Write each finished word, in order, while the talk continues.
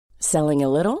Selling a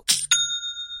little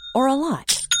or a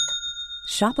lot?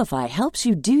 Shopify helps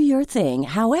you do your thing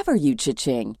however you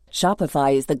cha-ching.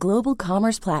 Shopify is the global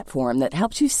commerce platform that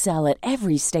helps you sell at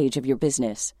every stage of your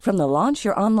business. From the launch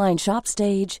your online shop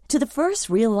stage to the first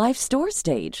real life store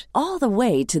stage, all the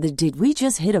way to the did we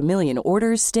just hit a million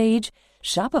orders stage.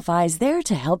 Shopify is there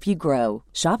to help you grow.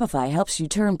 Shopify helps you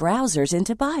turn browsers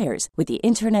into buyers with the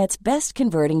internet's best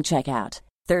converting checkout.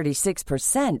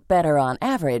 36% better on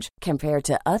average compared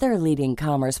to other leading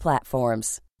commerce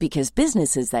platforms. Because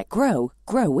businesses that grow,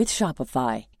 grow with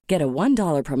Shopify. Get a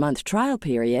 $1 per month trial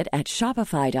period at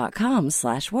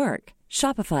shopify.com/work.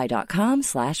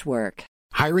 Shopify.com/work.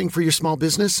 Hiring for your small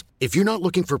business? If you're not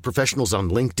looking for professionals on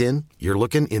LinkedIn, you're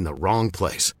looking in the wrong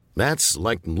place. That's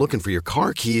like looking for your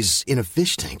car keys in a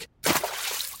fish tank.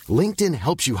 LinkedIn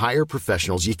helps you hire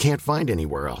professionals you can't find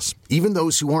anywhere else, even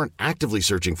those who aren't actively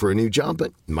searching for a new job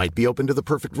but might be open to the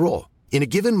perfect role. In a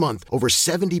given month, over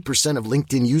 70% of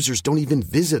LinkedIn users don't even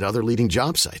visit other leading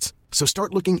job sites. So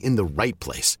start looking in the right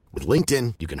place. With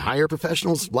LinkedIn, you can hire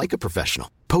professionals like a professional.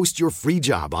 Post your free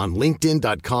job on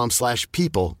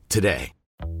linkedin.com/people today.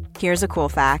 Here's a cool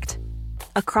fact.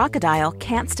 A crocodile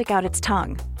can't stick out its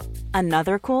tongue.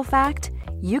 Another cool fact,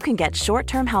 you can get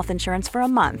short-term health insurance for a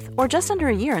month or just under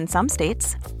a year in some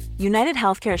states. United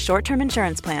Healthcare short-term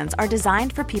insurance plans are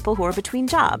designed for people who are between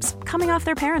jobs, coming off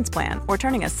their parents' plan, or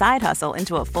turning a side hustle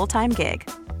into a full-time gig.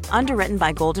 Underwritten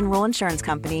by Golden Rule Insurance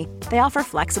Company, they offer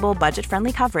flexible,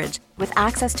 budget-friendly coverage with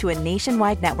access to a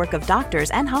nationwide network of doctors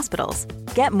and hospitals.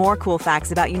 Get more cool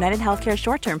facts about United Healthcare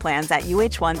short-term plans at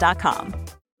uh1.com.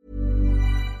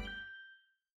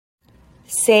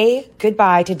 Say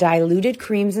goodbye to diluted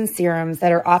creams and serums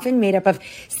that are often made up of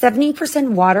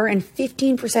 70% water and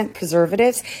 15%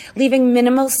 preservatives, leaving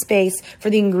minimal space for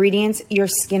the ingredients your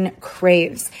skin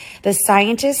craves. The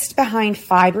scientists behind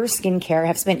Fiber Skincare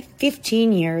have spent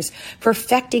 15 years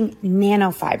perfecting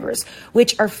nanofibers,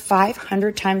 which are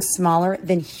 500 times smaller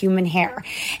than human hair.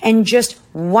 And just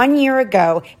 1 year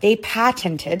ago, they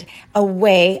patented a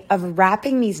way of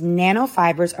wrapping these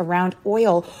nanofibers around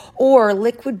oil or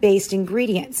liquid-based ingredients.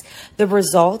 The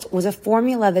result was a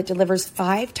formula that delivers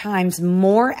 5 times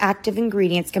more active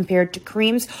ingredients compared to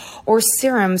creams or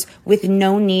serums with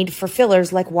no need for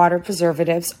fillers like water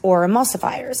preservatives or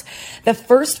emulsifiers. The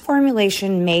first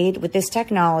formulation made with this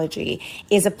technology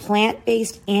is a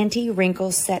plant-based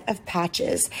anti-wrinkle set of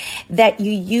patches that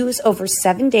you use over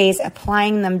 7 days,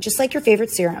 applying them just like your favorite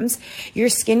serums. Your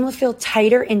skin will feel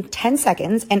tighter in 10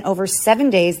 seconds, and over 7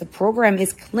 days, the program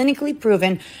is clinically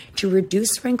proven to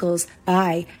reduce wrinkles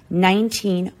by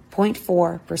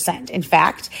 19.4%. In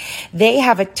fact, they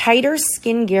have a tighter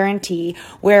skin guarantee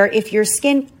where if your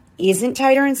skin isn't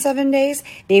tighter in 7 days,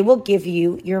 they will give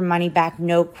you your money back,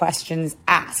 no questions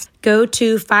asked. Go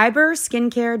to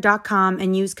fiberskincare.com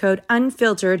and use code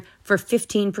UNFILTERED for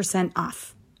 15%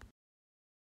 off.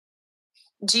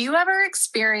 Do you ever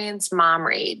experience mom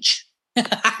rage?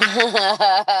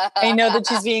 I know that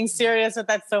she's being serious, but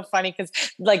that's so funny because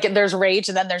like there's rage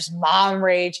and then there's mom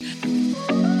rage.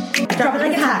 Drop it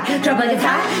like it's hot. Drop it like it's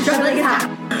hot. Drop it like it's hot.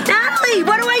 Natalie,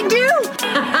 what do I do?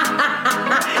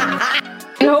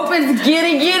 I hope it's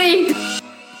giddy.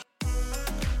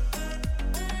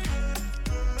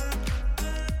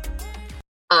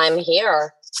 I'm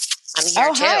here.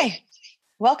 Oh, too. Hi.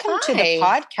 Welcome to the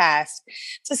podcast.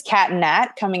 This is Kat and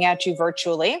Nat coming at you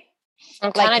virtually.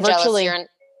 I'm kind of jealous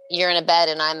you're in a bed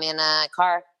and I'm in a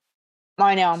car.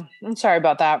 I know. I'm sorry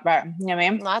about that, but you know what I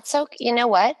mean? That's okay. You know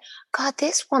what? God,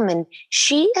 this woman,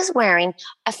 she is wearing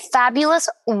a fabulous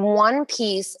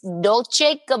one-piece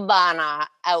Dolce & Gabbana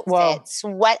outfit, Whoa.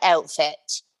 Sweat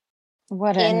outfit.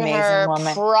 What an in amazing her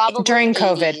woman. Probably During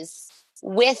 80s,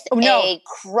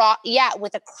 COVID.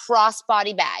 with a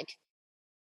crossbody bag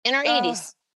in her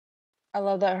 80s. I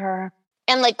love that her.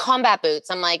 And like combat boots.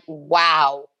 I'm like,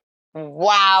 wow,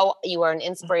 you are an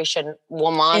inspiration,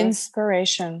 woman.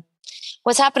 Inspiration.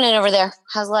 What's happening over there?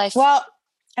 How's life? Well,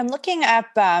 I'm looking up,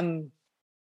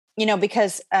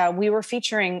 because we're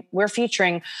featuring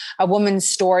a woman's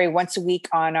story once a week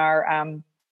on our, on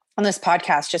this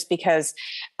podcast, just because,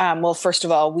 first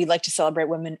of all, we like to celebrate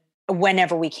women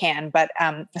whenever we can, but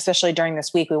especially during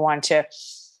this week, we wanted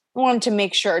to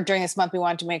make sure during this month, we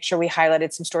wanted to make sure we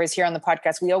highlighted some stories here on the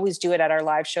podcast. We always do it at our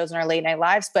live shows and our late night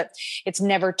lives, but it's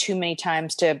never too many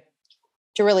times to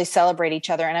really celebrate each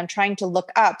other. And I'm trying to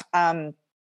look up, so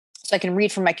I can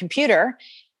read from my computer,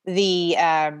 the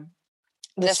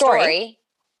story.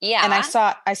 Yeah. And I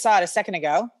saw it a second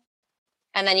ago.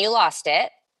 And then you lost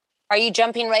it. Are you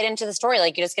jumping right into the story?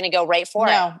 Like you're just going to go right for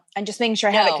it? No, I'm just making sure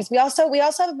I have it. Cause we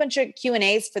also have a bunch of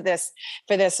Q&As for this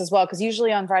as well. Cause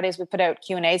usually on Fridays we put out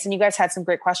Q&As and you guys had some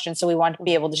great questions. So we want to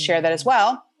be able to share that as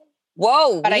well.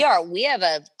 Whoa, we have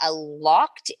a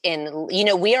locked in,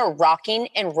 we are rocking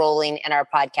and rolling in our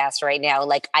podcast right now.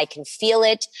 Like I can feel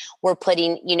it. We're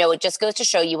putting, it just goes to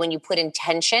show you when you put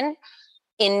intention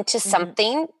into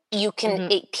something, you can,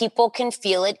 people can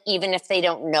feel it even if they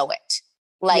don't know it.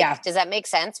 Like, does that make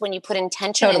sense? When you put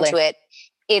intention into it,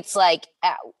 it's like,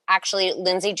 actually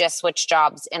Lindsay just switched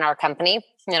jobs in our company.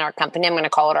 I'm going to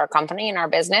call it our company in our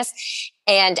business.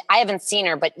 And I haven't seen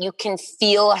her, but you can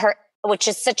feel her, which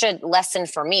is such a lesson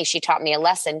for me. She taught me a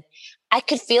lesson. I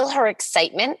could feel her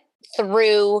excitement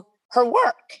through her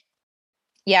work.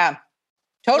 Yeah,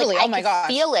 totally. Like, oh my God.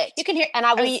 Feel it. You can hear, and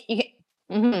I was,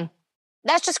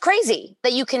 that's just crazy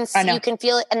that you can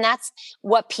feel it. And that's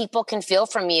what people can feel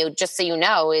from you. Just so you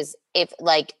know, is if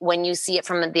like, when you see it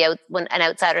from an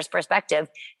outsider's perspective,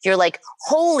 you're like,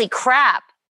 holy crap.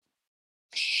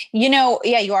 You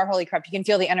are holy crap. You can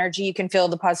feel the energy. You can feel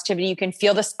the positivity. You can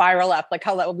feel the spiral up. Like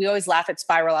how we always laugh at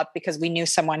spiral up because we knew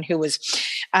someone who was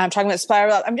talking about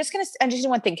spiral up. I'm just do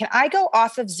one thing. Can I go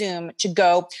off of Zoom to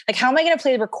go, like, how am I going to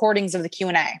play the recordings of the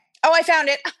Q&A? Oh, I found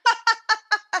it.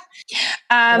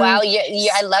 Wow.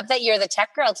 I love that you're the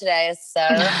tech girl today. It's so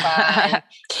fun.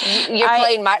 You're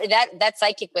playing that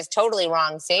psychic was totally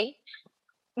wrong. See?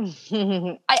 I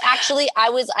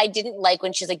didn't like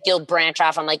when she's like, you'll branch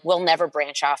off. I'm like, we'll never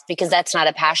branch off because that's not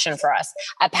a passion for us.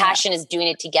 A passion is doing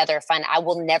it together. Fun. I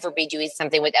will never be doing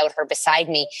something without her beside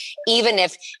me. Even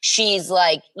if she's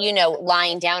like,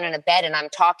 lying down in a bed and I'm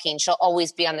talking, she'll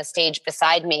always be on the stage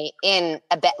beside me in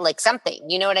a bed, like something,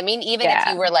 you know what I mean? Even if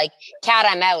you were like, Kat,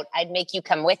 I'm out, I'd make you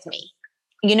come with me.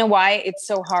 You know why it's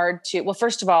so hard to, well,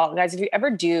 first of all, guys, if you ever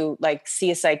do like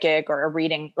see a psychic or a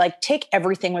reading, like take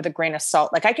everything with a grain of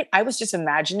salt. Like I was just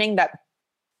imagining that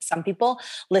some people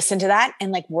listen to that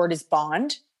and like word is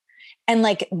bond and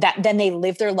like that, then they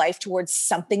live their life towards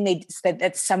something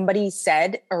that somebody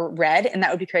said or read. And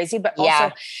that would be crazy. But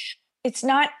also it's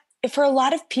not, for a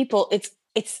lot of people, it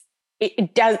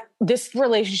does, this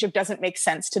relationship doesn't make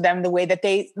sense to them the way that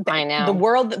I know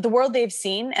the world they've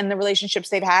seen and the relationships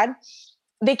they've had.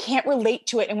 They can't relate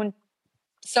to it. And when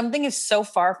something is so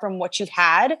far from what you've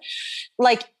had,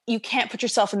 like you can't put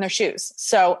yourself in their shoes.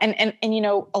 So, and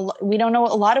we don't know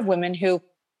a lot of women who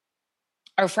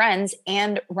are friends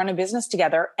and run a business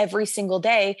together every single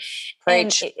day.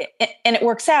 And it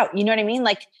works out. You know what I mean?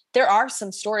 Like there are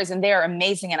some stories and they are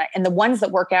amazing. And the ones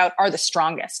that work out are the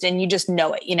strongest and you just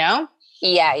know it,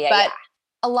 Yeah. But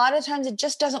a lot of times it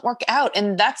just doesn't work out.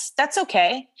 And that's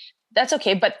okay. That's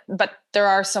okay. But there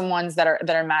are some ones that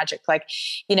are magic. Like,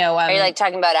 are you like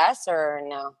talking about us or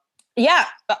no? Yeah,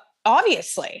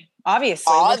 obviously.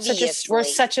 We're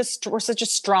such a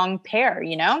strong pair,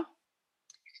 Yeah.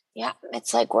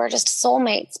 It's like, we're just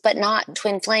soulmates, but not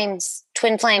twin flames,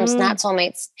 not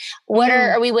soulmates. What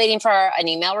are we waiting for an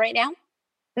email right now?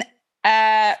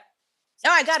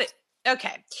 No, I got it.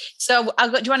 Okay. So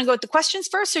do you want to go with the questions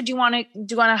first or do you want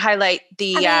to highlight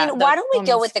the, why don't we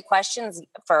go with the questions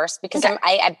first? Because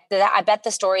I bet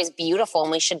the story is beautiful and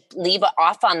we should leave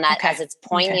off on that as it's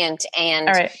poignant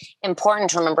and important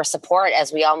to remember support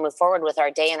as we all move forward with our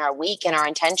day and our week and our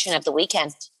intention of the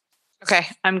weekend. Okay.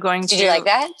 I'm going to. Did you like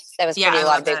that? That was a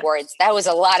lot of big words. That was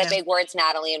a lot of big words,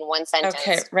 Natalie, in one sentence.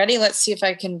 Okay. Ready? Let's see if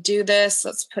I can do this.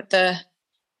 Let's put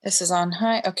this is on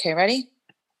high. Okay. Ready?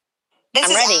 This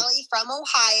is Allie from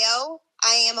Ohio.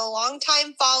 I am a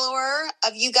longtime follower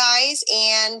of you guys.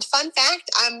 And fun fact,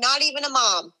 I'm not even a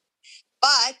mom,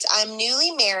 but I'm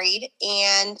newly married.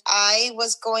 And I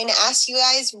was going to ask you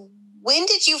guys, when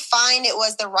did you find it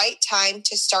was the right time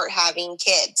to start having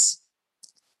kids?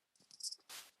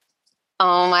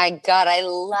 Oh my God. I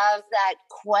love that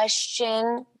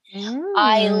question.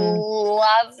 I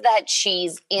love that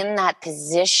she's in that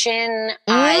position.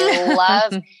 I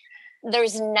love...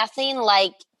 There's nothing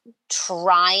like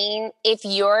trying. If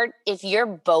you're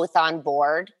both on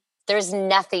board, there's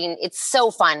nothing. It's so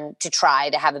fun to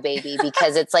try to have a baby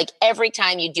because it's like every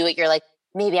time you do it, you're like,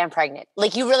 maybe I'm pregnant.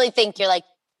 Like you really think you're like,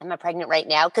 am I pregnant right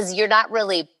now? Because you're not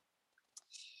really,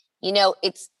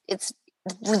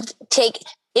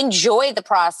 enjoy the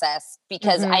process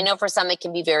because I know for some it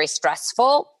can be very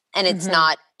stressful and it's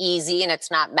not easy and it's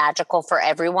not magical for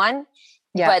everyone.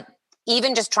 Yeah. But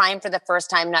even just trying for the first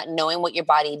time, not knowing what your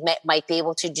body might be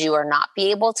able to do or not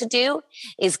be able to do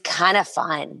is kind of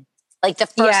fun. Like the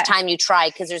first time you try,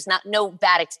 because there's no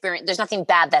bad experience. There's nothing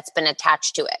bad that's been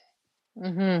attached to it.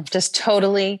 Just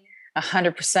totally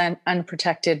 100%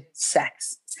 unprotected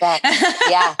sex.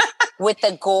 Yeah. With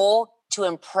the goal to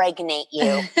impregnate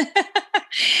you,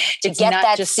 to get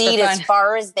that seed as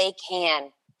far as they can.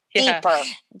 Yeah. Deeper.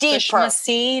 Push my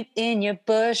seed in your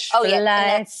bush. Oh, yeah. And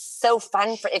that's so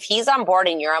fun. If he's on board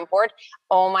and you're on board,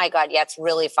 oh my God. Yeah, it's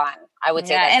really fun. I would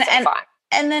say that's so fun.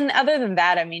 And then other than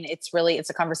that, I mean, it's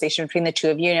a conversation between the two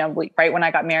of you. You know, right when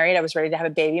I got married, I was ready to have a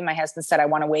baby. My husband said, I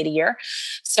want to wait a year.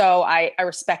 So I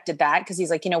respected that because he's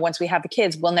like, you know, once we have the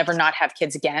kids, we'll never not have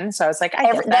kids again. So I was like,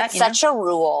 I get that. That's such a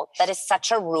rule. That is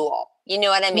such a rule. You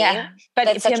know what I mean? Yeah. But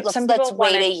let's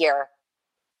wait a year.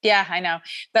 Yeah, I know.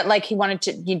 But like he wanted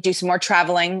to do some more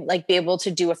traveling, like be able to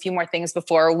do a few more things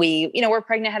before we're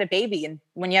pregnant, had a baby. And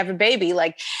when you have a baby,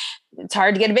 like it's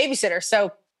hard to get a babysitter.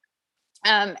 So,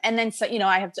 and then, so, you know,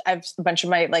 I have a bunch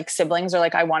of my like siblings are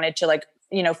like, I wanted to like,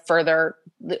 you know,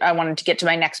 I wanted to get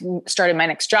to started my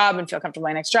next job and feel comfortable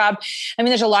in my next job. I mean,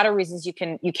 there's a lot of reasons you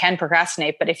can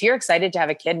procrastinate, but if you're excited to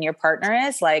have a kid and your partner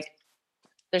is like,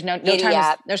 there's no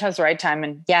time, there's the right time.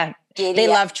 And yeah, they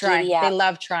love trying. They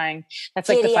love trying. That's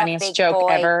like the funniest joke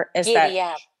ever is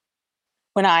that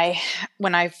when I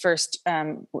first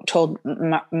told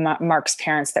Mark's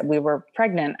parents that we were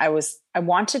pregnant, I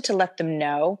wanted to let them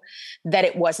know that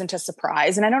it wasn't a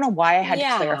surprise. And I don't know why I had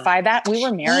to clarify that. We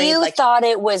were married. You thought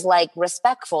it was like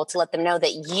respectful to let them know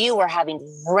that you were having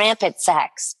rampant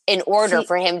sex in order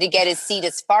for him to get his seed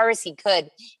as far as he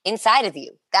could inside of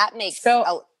you. That makes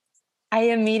I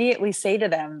immediately say to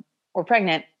them, we're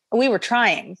pregnant. We were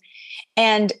trying.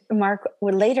 And Mark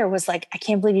later was like, I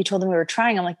can't believe you told them we were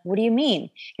trying. I'm like, what do you mean?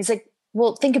 He's like,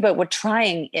 well, think about what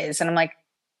trying is. And I'm like,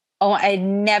 oh, I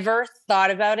never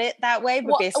thought about it that way.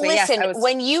 But basically, listen,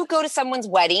 when you go to someone's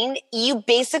wedding, you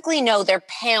basically know they're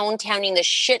pounding the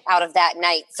shit out of that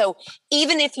night. So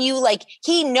even if you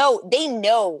they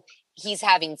know he's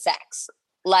having sex.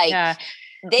 Like,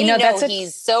 they know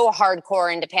he's so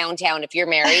hardcore into Pound Town if you're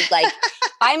married. Like,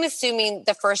 I'm assuming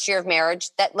the first year of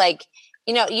marriage that, like,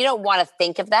 you know, you don't want to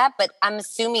think of that, but I'm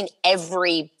assuming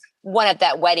every one at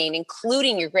that wedding,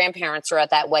 including your grandparents who are at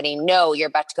that wedding, know you're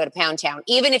about to go to Pound Town.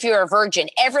 Even if you're a virgin,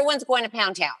 everyone's going to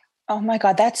Pound Town. Oh my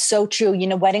God, that's so true. You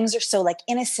know, weddings are so like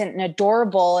innocent and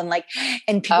adorable and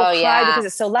people cry because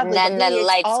it's so lovely. And then really, the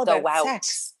lights go out.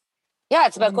 Sex. Yeah,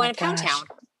 it's about going to Pound Town.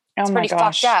 It's pretty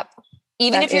fucked up.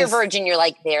 Even if you're a virgin, you're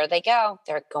like, there they go.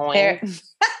 They're going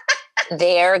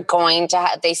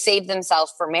to, they save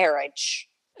themselves for marriage,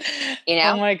 you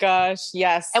know? Oh my gosh.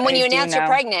 Yes. And when you announce you're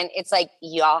pregnant, it's like,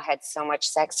 y'all had so much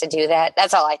sex to do that.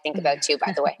 That's all I think about too,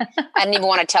 by the way. I didn't even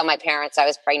want to tell my parents I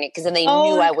was pregnant because then they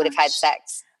knew I would have had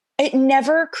sex. It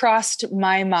never crossed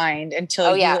my mind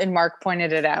until you and Mark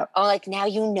pointed it out. Oh, like now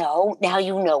you know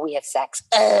we have sex.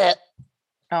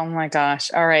 Oh my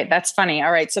gosh. All right. That's funny. All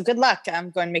right. So good luck. I'm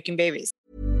going making babies.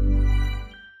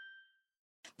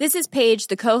 This is Paige,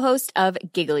 the co-host of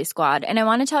Giggly Squad, and I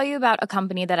want to tell you about a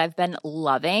company that I've been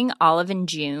loving, Olive &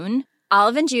 June.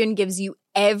 Olive & June gives you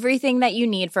everything that you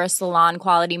need for a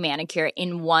salon-quality manicure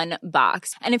in one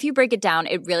box. And if you break it down,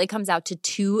 it really comes out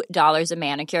to $2 a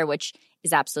manicure, which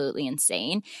is absolutely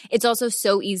insane. It's also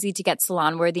so easy to get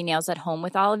salon-worthy nails at home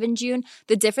with Olive & June.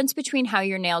 The difference between how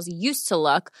your nails used to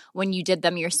look when you did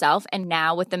them yourself and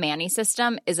now with the Mani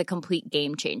system is a complete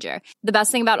game changer. The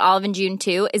best thing about Olive & June,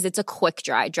 too, is it's a quick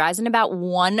dry. Dries in about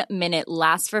 1 minute,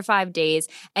 lasts for 5 days,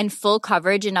 and full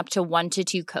coverage in up to 1 to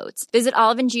 2 coats. Visit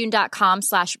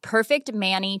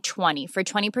oliveandjune.com/perfectmani20 for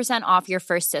 20% off your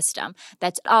first system.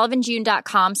 That's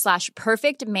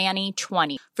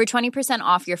oliveandjune.com/perfectmani20 for 20%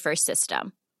 off your first system.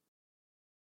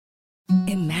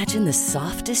 Imagine the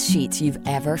softest sheets you've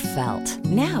ever felt.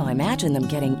 Now imagine them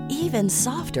getting even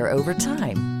softer over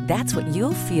time. That's what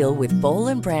you'll feel with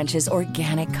Boll & Branch's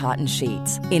organic cotton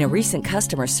sheets. In a recent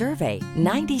customer survey,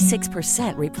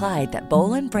 96% replied that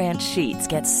Boll & Branch sheets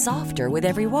get softer with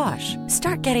every wash.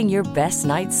 Start getting your best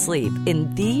night's sleep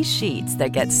in these sheets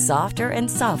that get softer and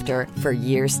softer for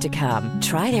years to come.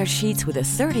 Try their sheets with a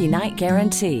 30-night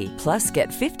guarantee. Plus, get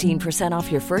 15%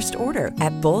 off your first order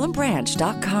at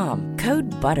bollandbranch.com. Code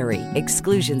BUTTERY.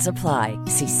 Exclusions apply.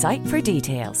 See site for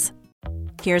details.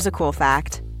 Here's a cool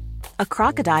fact. A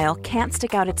crocodile can't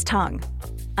stick out its tongue.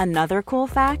 Another cool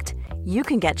fact, you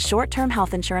can get short-term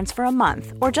health insurance for a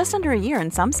month or just under a year in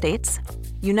some states.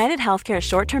 United Healthcare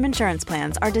short-term insurance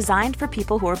plans are designed for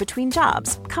people who are between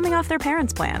jobs, coming off their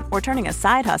parents' plan, or turning a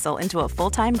side hustle into a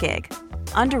full-time gig.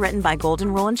 Underwritten by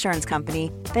Golden Rule Insurance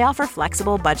Company, they offer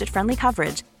flexible, budget-friendly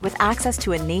coverage with access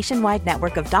to a nationwide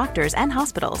network of doctors and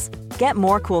hospitals. Get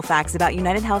more cool facts about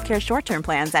United Healthcare short-term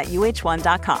plans at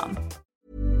uh1.com.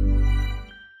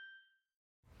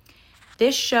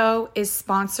 This show is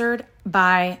sponsored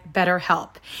by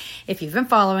BetterHelp. If you've been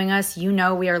following us, you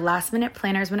know we are last-minute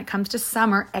planners when it comes to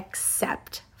summer,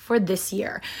 except for this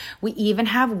year. We even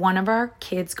have one of our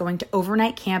kids going to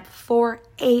overnight camp for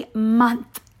a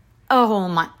whole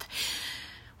month.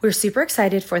 We're super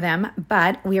excited for them,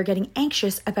 but we are getting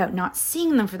anxious about not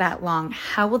seeing them for that long.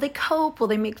 How will they cope? Will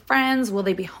they make friends? Will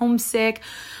they be homesick?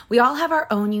 We all have our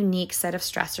own unique set of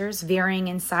stressors, varying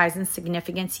in size and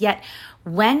significance, yet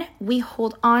when we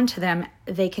hold on to them,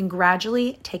 they can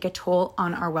gradually take a toll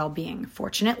on our well-being.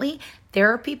 Fortunately,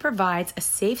 therapy provides a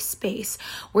safe space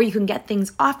where you can get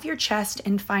things off your chest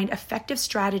and find effective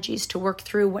strategies to work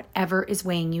through whatever is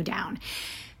weighing you down.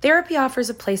 Therapy offers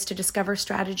a place to discover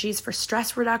strategies for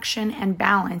stress reduction and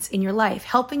balance in your life,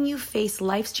 helping you face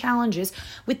life's challenges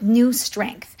with new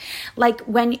strength. Like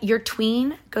when your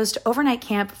tween goes to overnight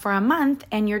camp for a month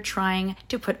and you're trying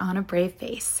to put on a brave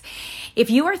face.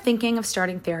 If you are thinking of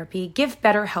starting therapy, give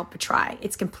BetterHelp a try.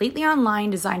 It's completely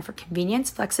online, designed for convenience,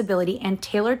 flexibility, and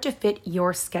tailored to fit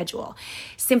your schedule.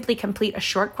 Simply complete a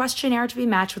short questionnaire to be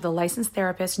matched with a licensed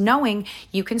therapist, knowing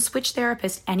you can switch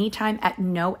therapists anytime at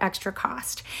no extra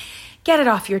cost. Get it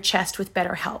off your chest with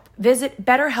BetterHelp. Visit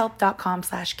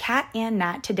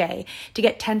betterhelp.com/catandnat today to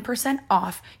get 10%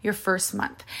 off your first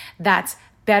month. That's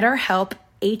BetterHelp,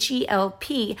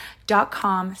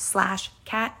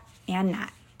 HELP.com/catandnat.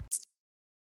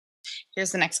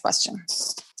 Here's the next question.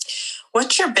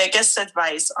 What's your biggest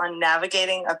advice on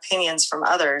navigating opinions from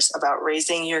others about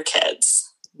raising your kids?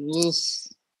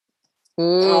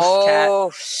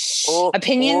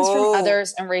 Opinions from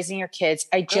others and raising your kids.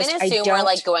 I'm gonna assume we're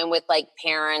like going with like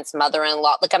parents,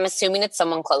 mother-in-law. Like I'm assuming it's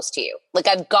someone close to you. Like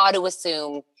I've got to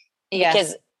assume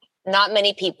because not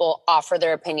many people offer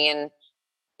their opinion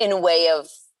in a way of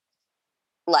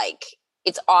like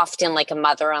it's often like a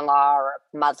mother-in-law or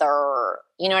a mother, or,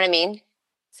 you know what I mean?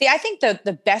 See, I think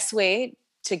the best way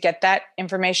to get that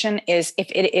information is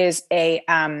if it is the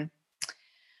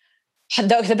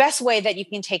best way that you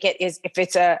can take it is if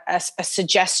it's a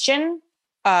suggestion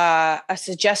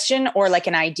or like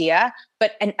an idea,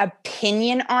 but an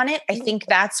opinion on it. I think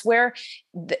that's where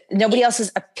nobody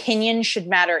else's opinion should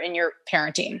matter in your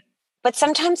parenting. But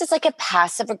sometimes it's like a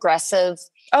passive aggressive.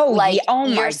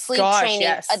 Your sleep training.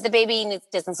 The baby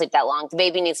doesn't sleep that long. The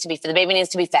baby needs to be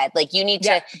fed. Like you need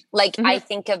to I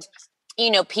think of,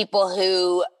 people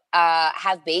who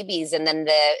have babies and then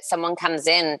someone comes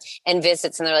in and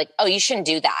visits and they're like, oh, you shouldn't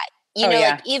do that.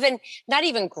 Like even not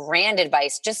even grand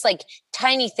advice, just like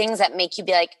tiny things that make you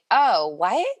be like, oh,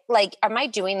 what? Like, am I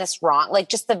doing this wrong? Like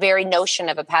just the very notion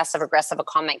of a passive aggressive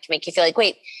comment can make you feel like,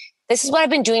 wait, this is what I've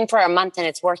been doing for a month and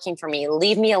it's working for me.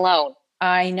 Leave me alone.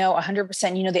 I know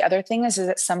 100%. The other thing is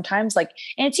that sometimes and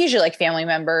it's usually like family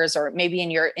members, or maybe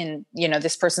in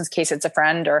this person's case, it's a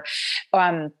friend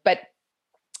but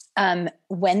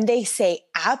when they say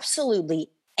absolutely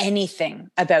anything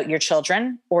about your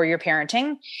children or your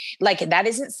parenting, like that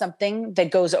isn't something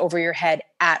that goes over your head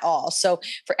at all. So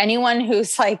for anyone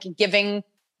who's like giving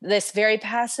this very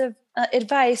passive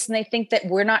advice and they think that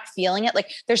we're not feeling it,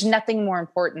 like there's nothing more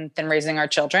important than raising our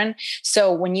children.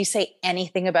 So when you say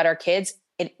anything about our kids,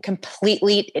 it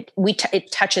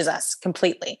touches us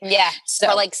completely. Yeah.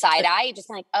 So or like side eye, just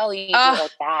like, oh, you did it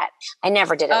like that. I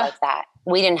never did it like that.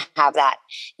 We didn't have that.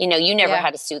 You never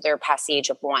had a soother past the age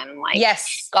of 1. Like,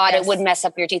 it would mess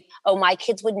up your teeth. Oh, my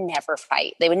kids would never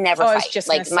fight. They would never fight.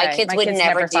 My kids would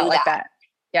never do that. Like that.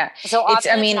 Yeah. So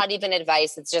often it's not even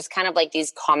advice. It's just kind of like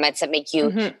these comments that make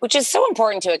you, which is so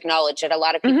important to acknowledge that a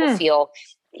lot of people feel,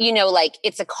 like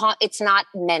it's not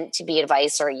meant to be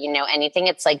advice or, anything.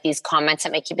 It's like these comments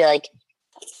that make you be like,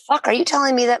 fuck, are you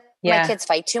telling me that my kids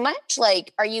fight too much?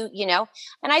 Like, are you,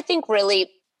 and I think really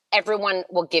everyone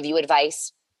will give you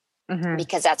advice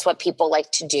because that's what people like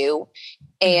to do.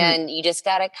 And you just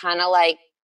got to kind of like,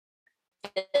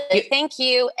 thank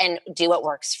you and do what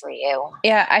works for you.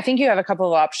 Yeah. I think you have a couple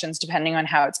of options depending on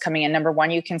how it's coming in. Number one,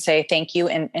 you can say thank you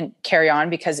and carry on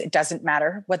because it doesn't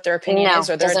matter what their opinion is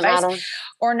or their advice. Matter.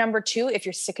 Or number two, if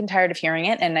you're sick and tired of hearing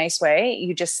it in a nice way,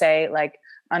 you just say like,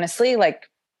 honestly, like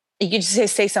you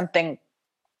just say something.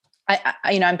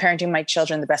 I'm parenting my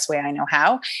children the best way I know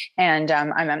how. And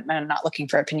I'm not looking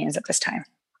for opinions at this time.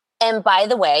 And by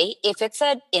the way, if it's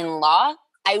an in-law,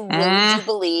 I really do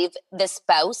believe the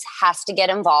spouse has to get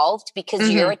involved because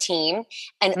you're a team,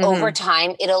 and over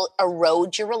time it'll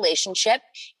erode your relationship.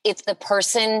 If the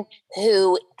person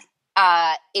who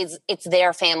it's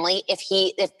their family,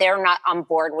 if they're not on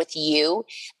board with you,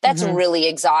 that's really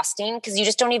exhausting because you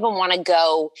just don't even want to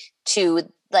go to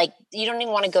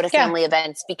family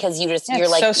events because you're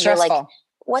like,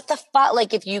 what the fuck?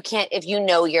 Like if your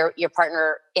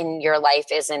partner in your life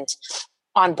isn't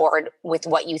on board with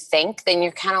what you think, then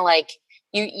you're kind of like,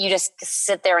 you just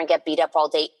sit there and get beat up all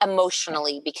day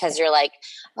emotionally because you're like,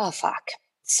 oh, fuck.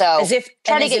 So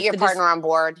try to as get if your partner on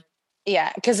board.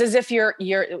 Yeah. Cause as if you're,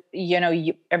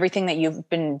 everything that you've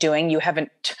been doing, you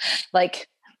haven't like,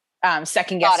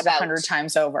 second guessed 100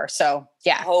 times over. So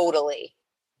yeah. Totally.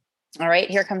 All right.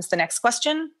 Here comes the next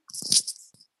question.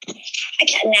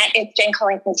 Again, Nat, it's Jen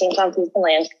calling from St. John's,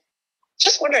 Newfoundland.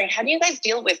 Just wondering, how do you guys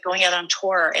deal with going out on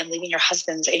tour and leaving your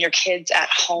husbands and your kids at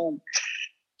home?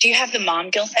 Do you have the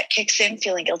mom guilt that kicks in,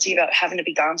 feeling guilty about having to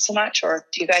be gone so much? Or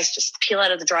do you guys just peel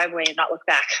out of the driveway and not look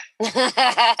back?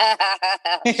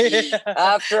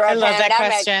 After I love that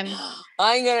question.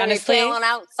 I'm going to be peeling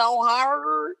out so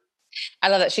hard. I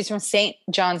love that. She's from St.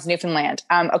 John's, Newfoundland.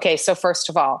 Okay. So first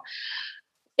of all,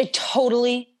 a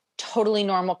totally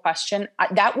normal question.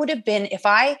 That would have been, if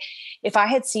I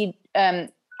had seen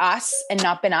us and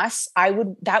not been us, that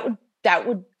would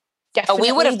definitely. Oh,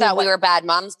 we would have thought we were bad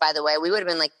moms, by the way. We would have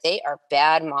been like, they are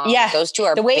bad moms. Yeah. Those two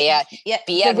are bad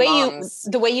moms.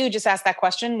 The way you just asked that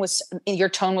question was, your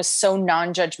tone was so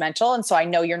non-judgmental. And so I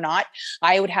know you're not.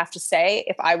 I would have to say,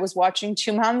 if I was watching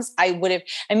Two Moms, I would have,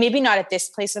 and maybe not at this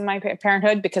place in my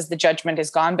parenthood because the judgment is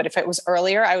gone. But if it was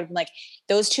earlier, I would be like,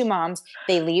 those two moms,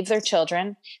 they leave their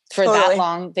children for that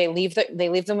long. They leave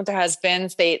them with their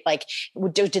husbands. They like,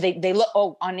 they look,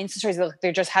 on Insta stories,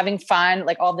 they're just having fun,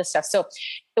 like all this stuff. So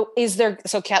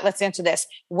Kat, let's answer this.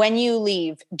 When you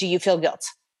leave, do you feel guilt?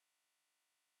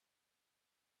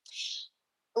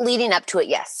 Leading up to it,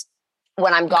 yes.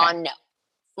 When I'm gone, no.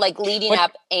 Like leading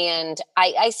up, and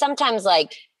I sometimes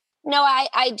like, no,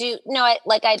 I do. No, I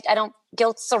don't,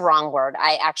 guilt's the wrong word.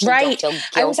 I actually don't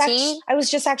feel guilty. I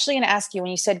was just actually going to ask you when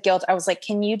you said guilt, I was like,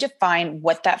 can you define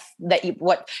what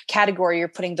what category you're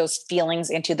putting those feelings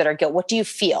into that are guilt? What do you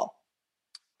feel?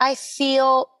 I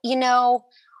feel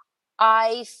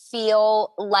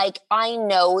like I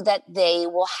know that they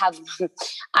will have,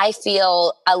 I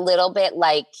feel a little bit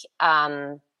like,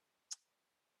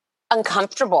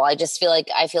 uncomfortable. I feel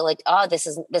like, oh, this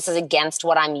is against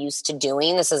what I'm used to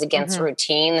doing. This is against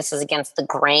routine. This is against the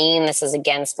grain. This is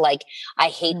against I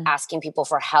hate asking people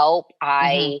for help.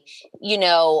 I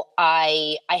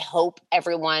hope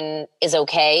everyone is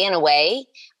okay in a way,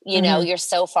 you're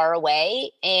so far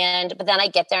away. But then I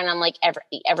get there and I'm like,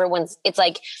 it's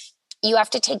like, you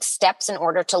have to take steps in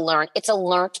order to learn. It's a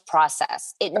learned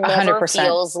process. It never 100%.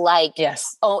 feels like,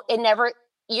 yes.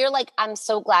 You're like, I'm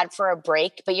so glad for a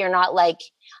break, but you're not like,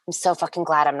 I'm so fucking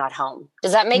glad I'm not home.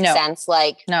 Does that make sense?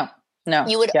 Like, no.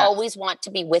 You would always want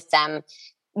to be with them,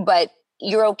 but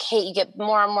you're okay. You get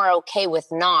more and more okay with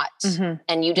not,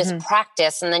 and you just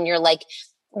practice. And then you're like,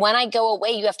 when I go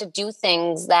away, you have to do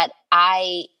things that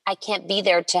I can't be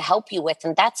there to help you with.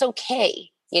 And that's okay.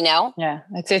 Yeah,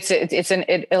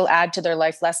 it'll add to their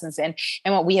life lessons. And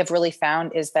what we have really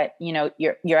found is that,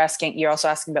 you're also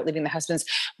asking about leaving the husbands.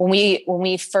 When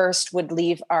we first would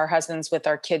leave our husbands with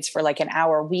our kids for like an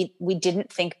hour, we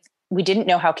didn't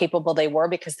know how capable they were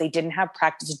because they didn't have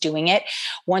practice doing it.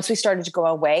 Once we started to go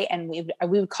away and we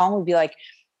would call and we'd be like,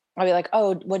 I'll be like,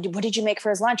 oh, what did you make for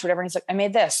his lunch? Whatever. And he's like, I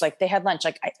made this. Like they had lunch.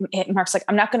 Like Mark's like,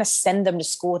 I'm not going to send them to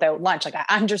school without lunch. Like I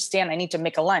understand I need to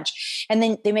make a lunch. And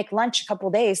then they make lunch a couple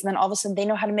of days. And then all of a sudden they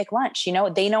know how to make lunch.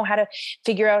 They know how to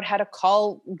figure out how to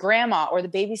call grandma or the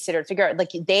babysitter, figure out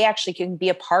like they actually can be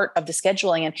a part of the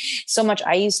scheduling. And so much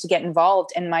I used to get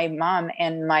involved, and my mom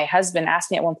and my husband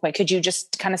asked me at one point, could you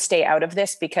just kind of stay out of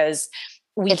this? Because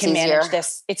we can manage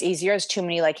this. It's easier. There's too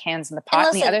many like hands in the pot. And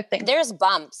listen, the other thing, there's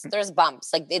bumps.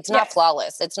 Like it's not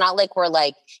flawless. It's not like we're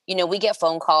like, we get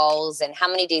phone calls and how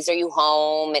many days are you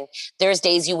home? And there's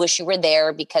days you wish you were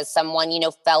there because someone,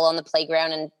 fell on the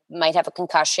playground and might have a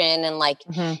concussion. And like,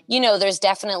 there's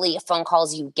definitely phone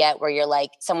calls you get where you're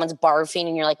like, someone's barfing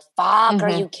and you're like, fuck, are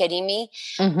you kidding me?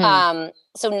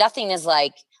 So nothing is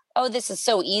like, oh, this is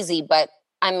so easy. But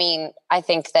I mean, I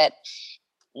think that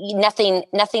nothing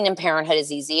in parenthood is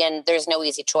easy, and there's no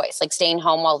easy choice. Like staying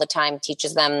home all the time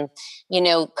teaches them,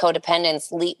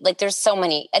 codependence. Like there's so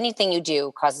many, anything you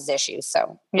do causes issues.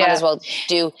 So might as well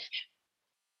do.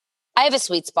 I have a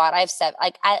sweet spot. I have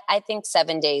I think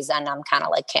 7 days and I'm kind of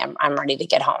like, I'm ready to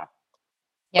get home.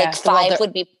 Yeah. Like five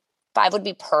would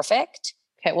be perfect.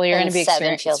 Okay. Well, you're going to be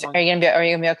experienced. Are you going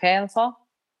to be okay in the fall?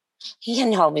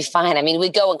 I'll be fine. I mean, we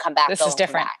go and come back. This is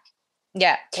different.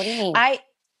 Yeah. What do you mean?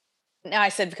 No, I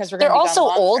said because they're also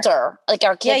older. Like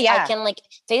our kids, I can like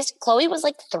face. Chloe was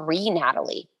like 3,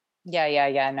 Natalie. Yeah.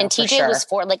 No, and TJ was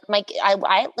 4. Like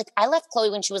I left Chloe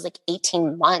when she was like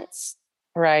 18 months.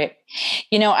 Right.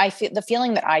 I feel the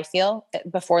feeling that I feel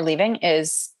before leaving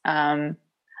is,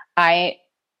 I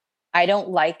I don't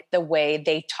like the way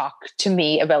they talk to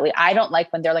me about it. I don't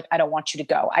like when they're like, I don't want you to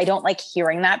go. I don't like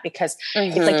hearing that because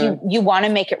it's like you want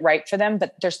to make it right for them,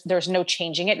 but there's no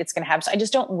changing it. It's going to happen. So I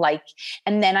just don't like,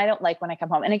 and then I don't like when I come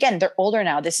home. And again, they're older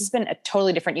now. This has been a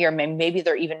totally different year. Maybe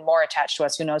they're even more attached to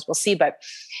us. Who knows? We'll see. But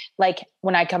like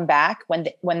when I come back,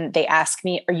 when they ask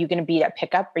me, are you going to be at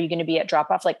pickup? Are you going to be at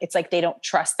drop off? Like, it's like, they don't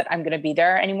trust that I'm going to be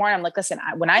there anymore. And I'm like, listen,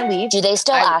 when I leave. Do they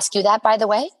still ask you that, by the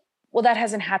way? Well, that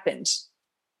hasn't happened.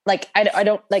 Like, I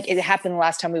don't like it happened the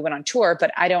last time we went on tour,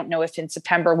 but I don't know if in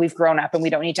September we've grown up and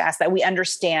we don't need to ask that. We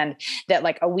understand that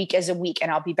like a week is a week and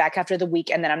I'll be back after the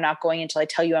week. And then I'm not going until I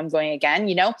tell you I'm going again,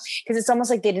 you know, because it's almost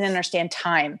like they didn't understand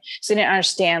time. So they didn't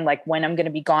understand like when I'm going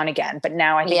to be gone again. But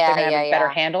now I think they're going to have a better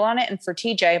handle on it. And for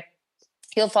TJ,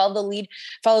 he'll follow the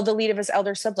lead of his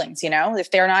elder siblings. You know, if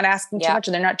they're not asking too much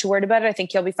and they're not too worried about it, I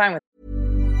think he'll be fine with it.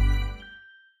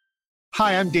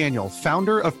 Hi, I'm Daniel,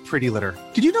 founder of Pretty Litter.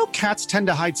 Did you know cats tend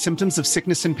to hide symptoms of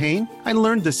sickness and pain? I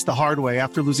learned this the hard way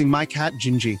after losing my cat,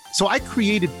 Gingy. So I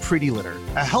created Pretty Litter,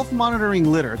 a health monitoring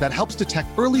litter that helps detect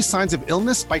early signs of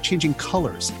illness by changing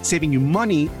colors, saving you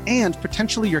money and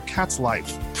potentially your cat's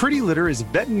life. Pretty Litter is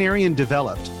veterinarian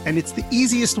developed, and it's the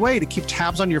easiest way to keep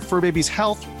tabs on your fur baby's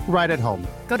health right at home.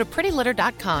 Go to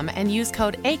prettylitter.com and use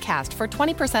code ACAST for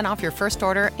 20% off your first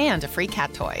order and a free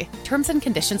cat toy. Terms and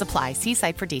conditions apply. See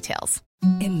site for details.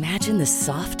 Imagine the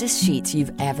softest sheets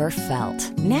you've ever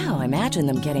felt. Now imagine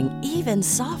them getting even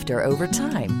softer over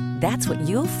time. That's what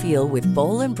you'll feel with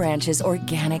Boll & Branch's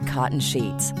organic cotton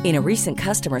sheets. In a recent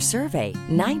customer survey,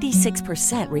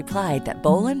 96% replied that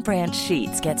Boll & Branch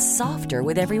sheets get softer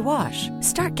with every wash.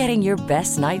 Start getting your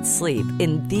best night's sleep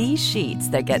in these sheets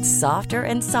that get softer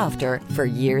and softer for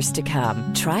years to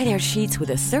come. Try their sheets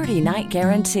with a 30-night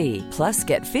guarantee. Plus,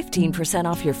 get 15%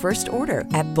 off your first order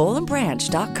at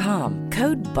bollandbranch.com.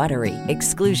 Code BUTTERY.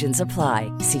 Exclusions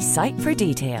apply. See site for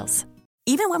details.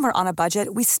 Even when we're on a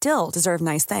budget, we still deserve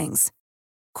nice things.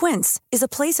 Quince is a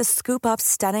place to scoop up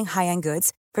stunning high-end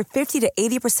goods for 50 to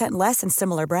 80% less than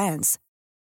similar brands.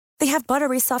 They have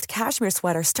buttery soft cashmere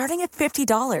sweaters starting at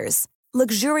 $50,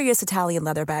 luxurious Italian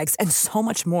leather bags, and so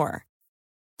much more.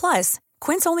 Plus,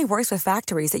 Quince only works with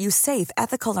factories that use safe,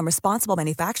 ethical, and responsible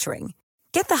manufacturing.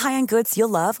 Get the high-end goods you'll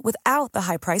love without the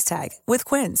high price tag with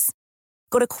Quince.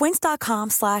 Go to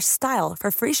quince.com/style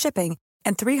for free shipping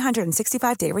and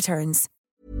 365-day returns.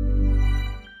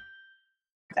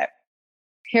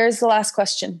 Here's the last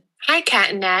question. Hi,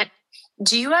 Kat and Nat.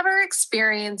 Do you ever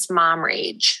experience mom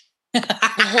rage?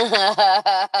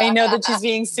 I know that she's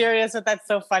being serious, but that's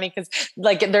so funny because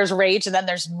like there's rage and then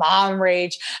there's mom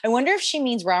rage. I wonder if she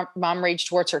means mom rage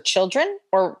towards her children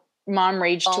or mom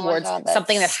rage towards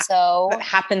something that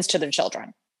happens to their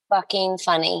children. Fucking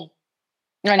funny.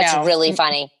 I know. That's really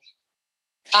funny.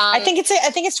 I think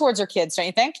it's towards her kids, don't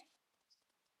you think?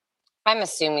 I'm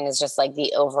assuming it's just like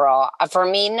the overall. For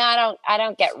me, no, I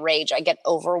don't get rage. I get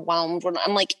overwhelmed when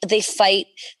I'm like, they fight.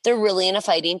 They're really in a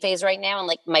fighting phase right now, and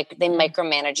like they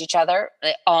micromanage each other.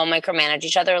 They all micromanage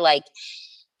each other. Like,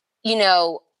 you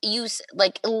know,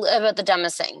 like about the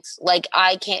dumbest things. Like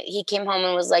he came home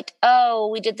and was like, "Oh,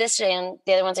 we did this today," and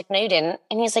the other one's like, "No, you didn't."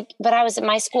 And he's like, "But I was at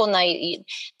my school, and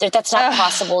that's not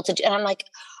possible to do." And I'm like,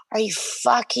 "Are you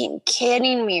fucking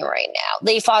kidding me right now?"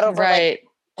 They fought over like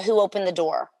who opened the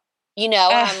door. You know,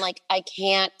 and I'm like, I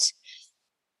can't.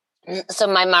 So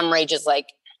my mom rage is like,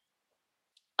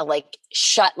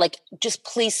 shut, like, just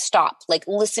please stop. Like,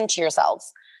 listen to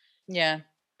yourselves. Yeah.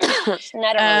 And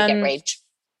I don't really get rage.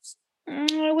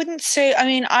 I wouldn't say, I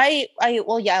mean, I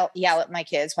will yell at my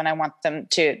kids when I want them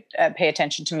to pay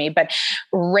attention to me, but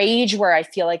rage where I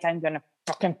feel like I'm going to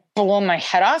fucking blow my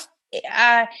head off.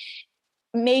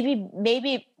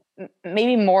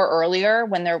 Maybe more earlier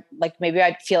when they're like, maybe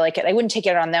I'd feel like it. I wouldn't take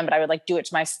it on them, but I would like do it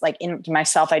to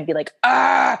myself. I'd be like,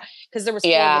 because there was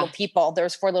four little people. There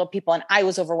was 4 little people and I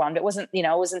was overwhelmed. It wasn't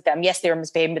them. Yes, they were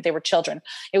misbehaving, but they were children.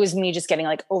 It was me just getting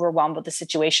like overwhelmed with the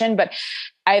situation. But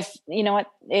you know what?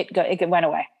 It went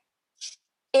away.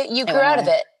 You grew out of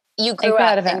it. You grew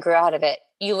out of it and grew out of it.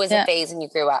 You was a phase and you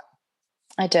grew up.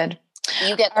 I did.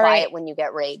 You get quiet when you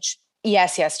get rage.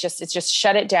 Yes. It's just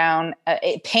shut it down.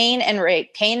 Pain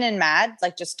and mad,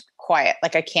 like just quiet.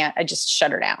 Like I just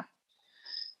shut her down.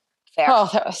 Fair. Oh,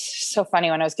 that was so funny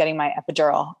when I was getting my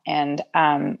epidural and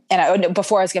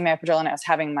before I was getting my epidural and I was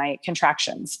having my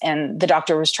contractions and the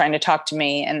doctor was trying to talk to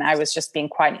me and I was just being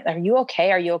quiet. Are you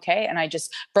okay? Are you okay? And I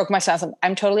just broke my silence.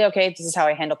 I'm totally okay. This is how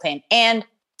I handle pain and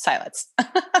silence.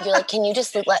 You're like, can you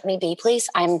just let me be, please?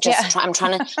 I'm just I'm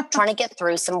trying to get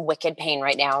through some wicked pain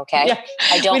right now. Okay. Yeah.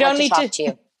 I don't want to talk to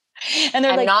you. And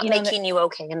they're I'm not making you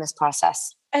okay in this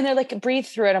process. And they're like, breathe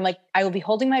through it. I'm like, I will be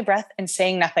holding my breath and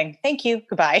saying nothing. Thank you.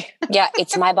 Goodbye. Yeah,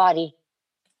 it's my body.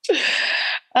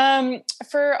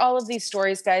 For all of these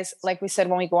stories, guys, like we said,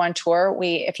 when we go on tour,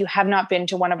 if you have not been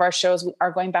to one of our shows, we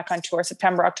are going back on tour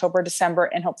September, October, December,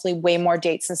 and hopefully way more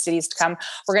dates and cities to come.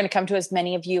 We're going to come to as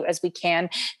many of you as we can.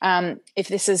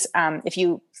 If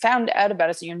you found out about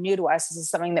us and you're new to us, this is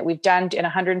something that we've done in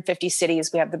 150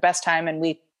 cities. We have the best time, and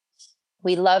we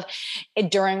love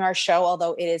it during our show,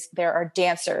 although there are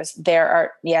dancers. There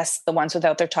are, yes, the ones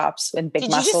without their tops and big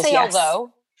muscles. Did you just say yes.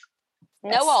 although?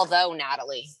 Yes. No, although,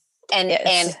 Natalie. And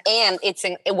it's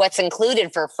what's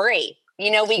included for free. We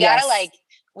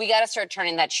gotta start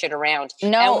turning that shit around.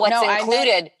 No, and what's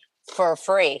included for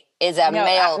free is a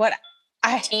male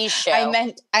tease show.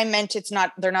 I meant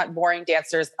they're not boring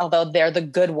dancers, although they're the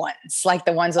good ones, like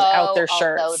the ones without their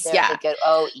shirts. Yeah.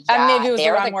 Maybe it was the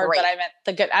wrong word, but I meant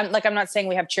the good. I'm not saying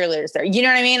we have cheerleaders there. You know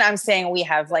what I mean? I'm saying we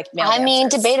have like male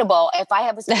dancers. Debatable. If I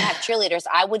have cheerleaders,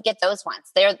 I would get those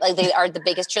ones. They are the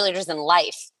biggest cheerleaders in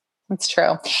life. It's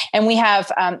true. And we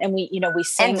have, we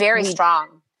sing, and very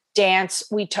strong, dance.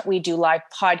 We do live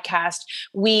podcast.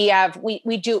 We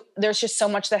do, there's just so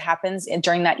much that happens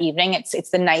during that evening. It's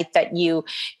the night that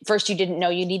first you didn't know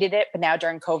you needed it, but now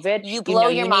during COVID, you blow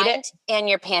your mind and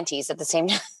your panties at the same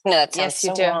time. No, that sounds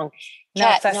yes, so wrong. No,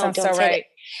 that sounds so right.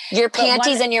 Your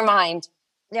panties and your mind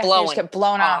blowing. Just get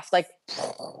blown off like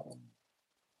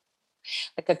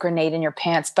a grenade in your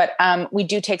pants. But we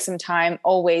do take some time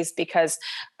always because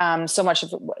so much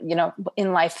of,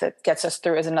 in life that gets us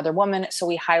through is another woman. So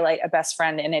we highlight a best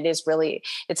friend, and it's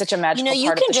such a magical part of the show.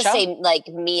 You can just say like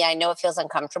me, I know it feels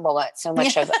uncomfortable, but so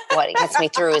much of what gets me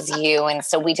through is you. And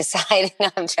so we decided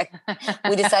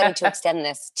to extend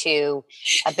this to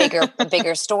a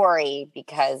bigger story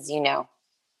because, you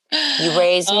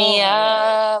raised me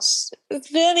up.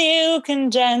 Then you can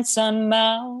dance on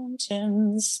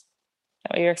mountains. Is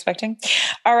that what you're expecting?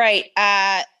 All right.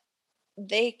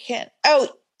 They can. Oh,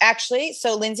 actually,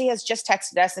 so Lindsay has just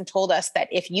texted us and told us that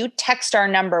if you text our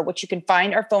number, which you can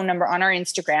find our phone number on our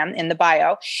Instagram in the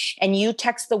bio, and you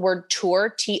text the word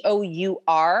tour,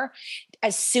 TOUR,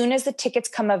 as soon as the tickets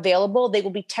come available, they will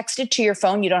be texted to your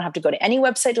phone. You don't have to go to any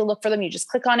website to look for them. You just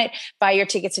click on it, buy your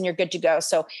tickets, and you're good to go.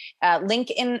 So link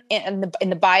in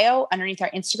the bio underneath our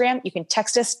Instagram. You can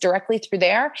text us directly through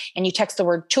there, and you text the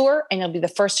word tour, and you'll be the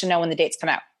first to know when the dates come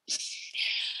out.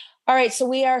 All right. So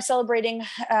we are celebrating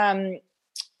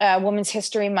Women's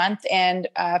History Month. And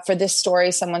for this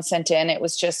story, someone sent in, it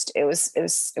was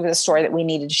a story that we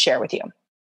needed to share with you.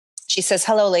 She says,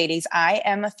 hello, ladies. I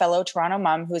am a fellow Toronto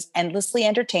mom who is endlessly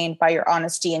entertained by your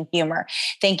honesty and humor.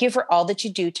 Thank you for all that you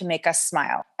do to make us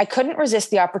smile. I couldn't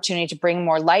resist the opportunity to bring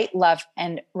more light, love,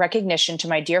 and recognition to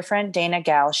my dear friend, Dana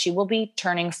Gal. She will be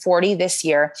turning 40 this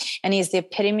year, and he is the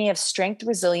epitome of strength,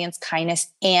 resilience, kindness,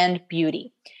 and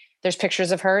beauty. There's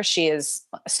pictures of her. She is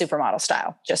a supermodel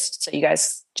style, just so you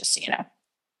know.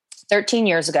 13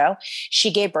 years ago, she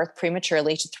gave birth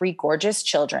prematurely to 3 gorgeous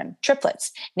children,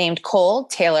 triplets, named Cole,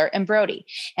 Taylor, and Brody.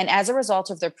 And as a result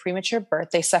of their premature birth,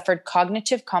 they suffered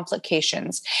cognitive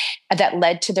complications that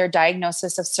led to their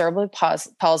diagnosis of cerebral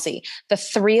palsy. The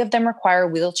 3 of them require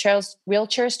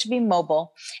wheelchairs to be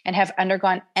mobile and have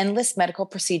undergone endless medical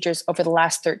procedures over the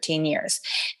last 13 years.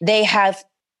 They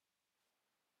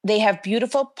have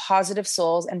beautiful, positive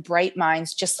souls and bright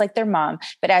minds, just like their mom.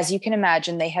 But as you can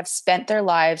imagine, they have spent their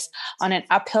lives on an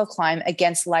uphill climb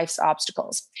against life's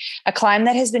obstacles, a climb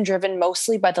that has been driven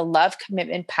mostly by the love,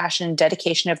 commitment, passion, and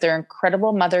dedication of their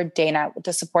incredible mother, Dana, with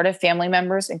the support of family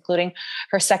members, including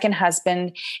her second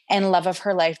husband and love of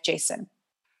her life, Jason.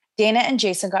 Dana and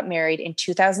Jason got married in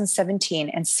 2017,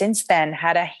 and since then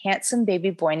had a handsome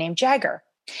baby boy named Jagger.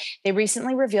 They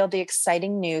recently revealed the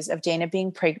exciting news of Dana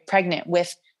being pregnant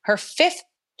with her 5th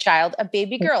child, a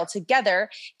baby girl.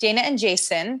 Together, Dana and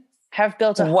Jason have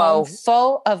built a home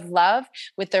full of love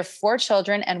with their 4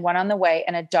 children and 1 on the way,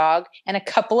 and a dog and a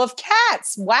couple of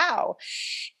cats. Wow.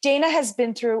 Dana has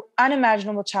been through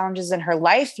unimaginable challenges in her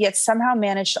life, yet somehow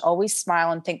managed to always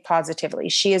smile and think positively.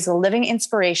 She is a living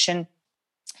inspiration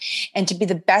and to be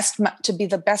the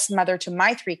best mother to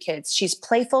my 3 kids. She's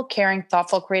playful, caring,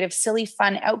 thoughtful, creative, silly,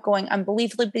 fun, outgoing,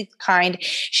 unbelievably kind.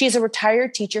 She is a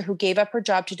retired teacher who gave up her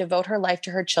job to devote her life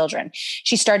to her children.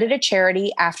 She started a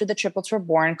charity after the triplets were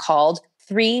born called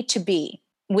 3 to Be,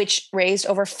 which raised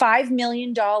over $5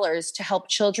 million to help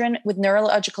children with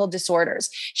neurological disorders.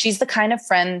 She's the kind of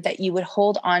friend that you would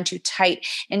hold on to tight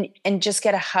and just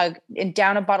get a hug and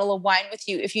down a bottle of wine with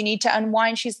you. If you need to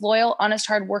unwind, she's loyal, honest,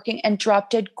 hardworking, and drop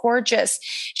dead gorgeous.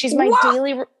 She's my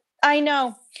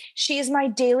She is my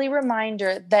daily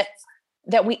reminder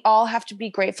that we all have to be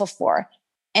grateful for,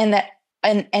 and that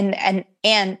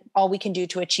and all we can do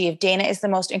to achieve. Dana is the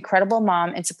most incredible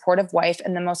mom and supportive wife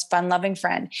and the most fun loving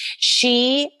friend.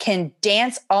 She can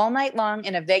dance all night long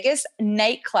in a Vegas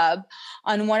nightclub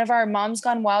on one of our Moms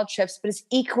Gone Wild trips, but it's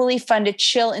equally fun to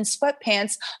chill in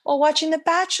sweatpants while watching The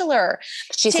Bachelor.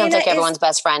 She sounds like everyone's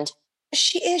best friend.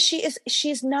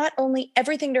 She's not only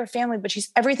everything to her family, but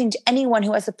she's everything to anyone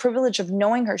who has the privilege of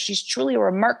knowing her. She's truly a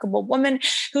remarkable woman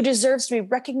who deserves to be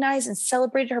recognized and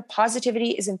celebrated. Her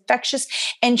positivity is infectious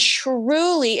and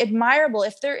truly admirable.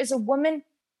 If there is a woman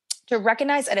to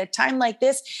recognize at a time like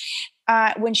this,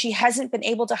 when she hasn't been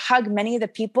able to hug many of the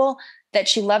people that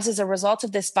she loves as a result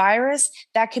of this virus,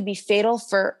 that could be fatal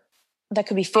for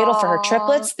her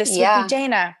triplets. This would be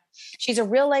Dana. She's a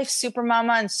real life super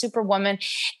mama and superwoman.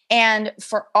 And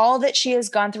for all that she has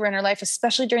gone through in her life,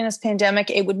 especially during this pandemic,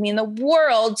 it would mean the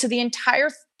world to the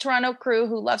entire Toronto crew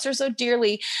who loves her so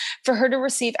dearly for her to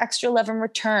receive extra love in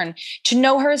return. To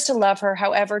know her is to love her.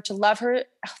 However, to love her,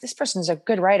 this person's a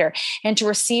good writer, and to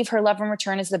receive her love in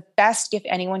return is the best gift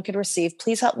anyone could receive.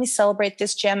 Please help me celebrate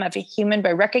this gem of a human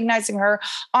by recognizing her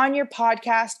on your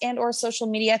podcast and or social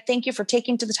media. Thank you for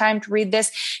taking the time to read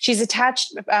this. She's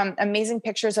attached amazing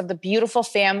pictures of the beautiful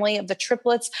family of the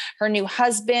triplets, her new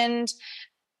husband.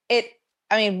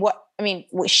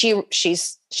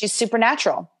 She's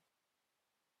supernatural.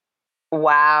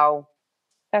 Wow.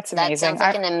 That's amazing. That sounds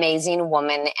like an amazing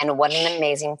woman, and what an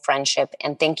amazing friendship.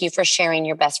 And thank you for sharing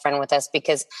your best friend with us,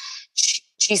 because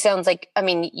she sounds like,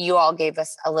 you all gave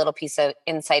us a little piece of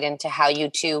insight into how you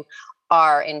two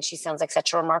are, and she sounds like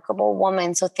such a remarkable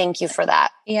woman. So thank you for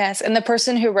that. Yes. And the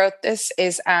person who wrote this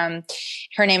is, her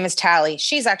name is Tally.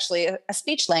 She's actually a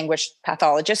speech language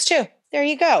pathologist too. There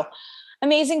you go.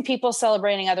 Amazing people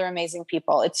celebrating other amazing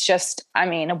people. It's just,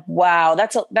 wow,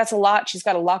 that's a lot. She's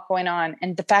got a lot going on.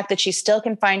 And the fact that she still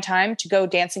can find time to go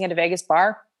dancing at a Vegas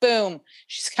bar, boom,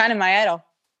 she's kind of my idol.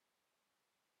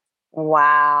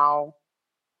 Wow.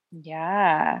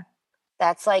 Yeah.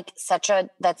 That's such a,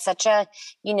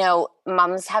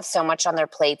 moms have so much on their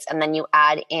plates, and then you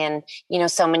add in,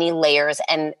 so many layers,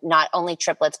 and not only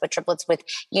triplets, but triplets with,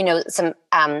 some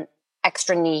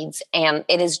extra needs. And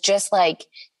it is just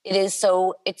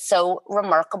it's so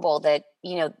remarkable that,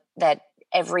 that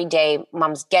every day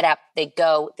moms get up, they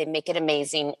go, they make it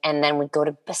amazing. And then we go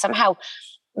to somehow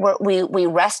we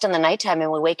rest in the nighttime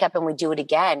and we wake up and we do it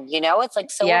again.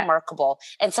 It's so remarkable.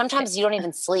 And sometimes you don't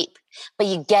even sleep, but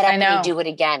you get up and you do it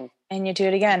again. And you do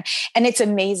it again. And it's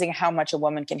amazing how much a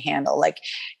woman can handle.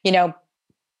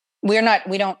 We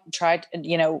don't try,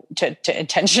 to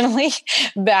intentionally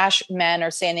bash men or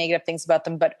say negative things about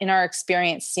them. But in our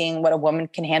experience, seeing what a woman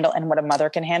can handle and what a mother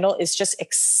can handle is just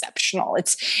exceptional.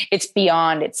 It's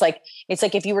beyond. It's like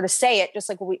if you were to say it, just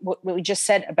like what we just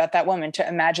said about that woman, to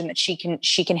imagine that she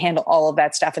can handle all of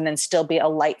that stuff and then still be a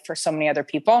light for so many other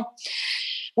people.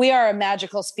 We are a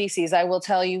magical species. I will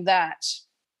tell you that.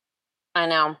 I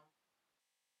know.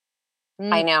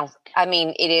 I know.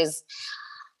 It is.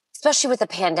 Especially with the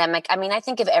pandemic. I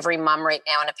think of every mom right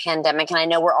now in a pandemic, and I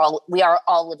know we are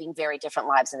all living very different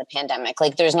lives in the pandemic.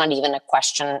 There's not even a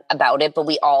question about it, but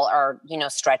we all are,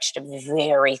 stretched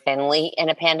very thinly in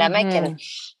a pandemic. Mm-hmm. And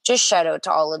just shout out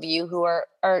to all of you who are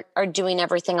doing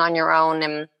everything on your own,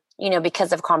 and,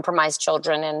 because of compromised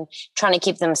children, and trying to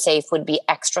keep them safe would be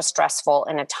extra stressful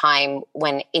in a time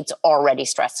when it's already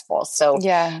stressful. So,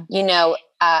 you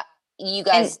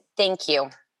guys, thank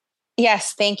you.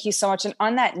 Yes. Thank you so much. And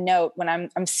on that note, when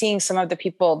I'm seeing some of the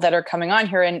people that are coming on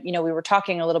here, and, we were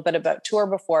talking a little bit about tour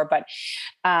before, but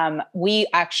we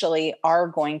actually are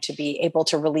going to be able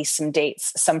to release some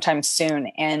dates sometime soon.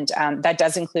 And that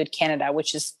does include Canada,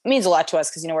 which means a lot to us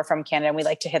because, we're from Canada and we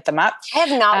like to hit them up. I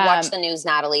have not watched the news,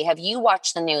 Natalie. Have you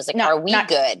watched the news? Are we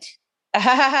good?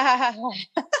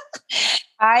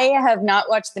 I have not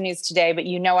watched the news today, but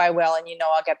I will, and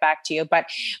I'll get back to you. But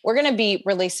we're going to be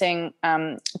releasing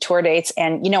tour dates,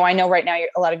 and I know right now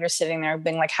a lot of you are sitting there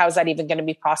being like, "How is that even going to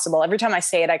be possible?" Every time I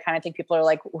say it, I kind of think people are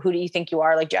like, "Who do you think you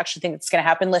are? Do you actually think it's going to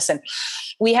happen?" Listen,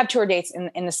 we have tour dates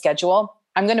in the schedule.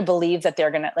 I'm going to believe that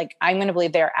I'm going to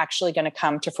believe they're actually going to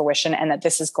come to fruition and that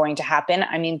this is going to happen.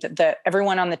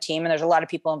 Everyone on the team, and there's a lot of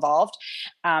people involved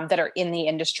that are in the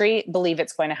industry, believe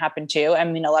it's going to happen too. A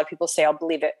lot of people say, I'll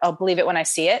believe it when I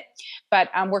see it, but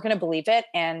we're going to believe it.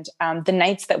 And the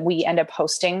nights that we end up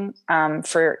hosting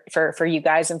for you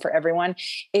guys and for everyone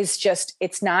is just,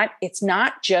 it's not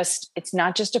just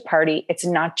a party. It's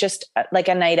not just like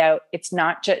a night out. It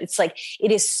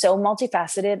is so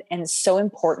multifaceted and so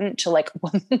important to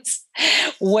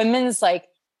women's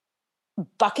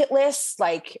bucket lists,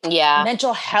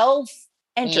 mental health,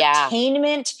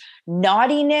 entertainment,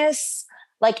 naughtiness,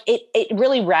 like it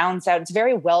really rounds out. It's a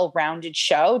very well-rounded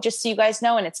show, just so you guys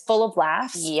know, and it's full of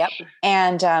laughs. Yep.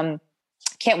 And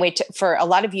can't wait for a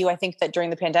lot of you. I think that during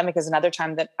the pandemic is another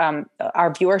time that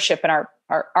our viewership and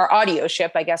our audio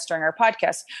ship, I guess, during our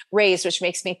podcast raised, which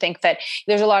makes me think that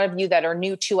there's a lot of you that are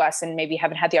new to us and maybe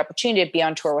haven't had the opportunity to be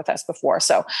on tour with us before.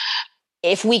 So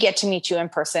if we get to meet you in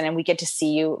person and we get to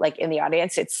see you like in the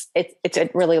audience, it's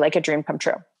really like a dream come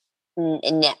true.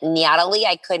 Natalie,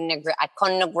 I couldn't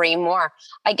agree more.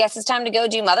 I guess it's time to go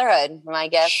do motherhood. I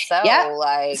guess so. Yeah,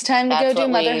 like it's time to go do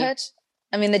motherhood.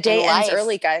 I mean, the day ends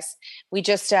early, guys. We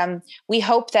just, we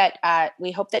hope that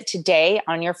today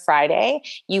on your Friday,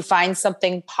 you find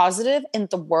something positive in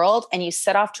the world and you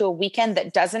set off to a weekend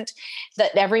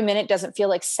that every minute doesn't feel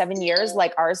like 7 years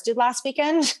like ours did last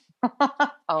weekend.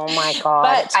 Oh my God.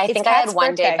 But I think I had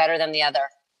one day better than the other.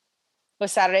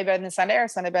 Was Saturday better than Sunday or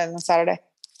Sunday better than Saturday?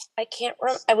 I can't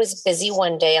remember. I was busy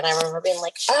one day and I remember being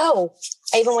like, oh,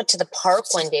 I even went to the park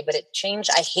one day, but it changed.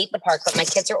 I hate the park, but my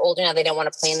kids are older now. They don't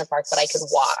want to play in the park, but I could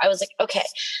walk. I was like, okay,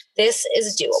 this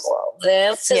is doable.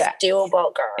 This is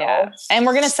doable, girl. Yeah. And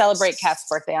we're going to celebrate Kat's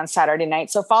birthday on Saturday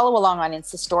night. So follow along on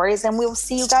Insta stories and we will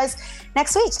see you guys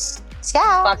next week.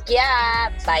 Ciao. Fuck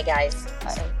yeah. Bye guys.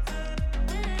 Bye.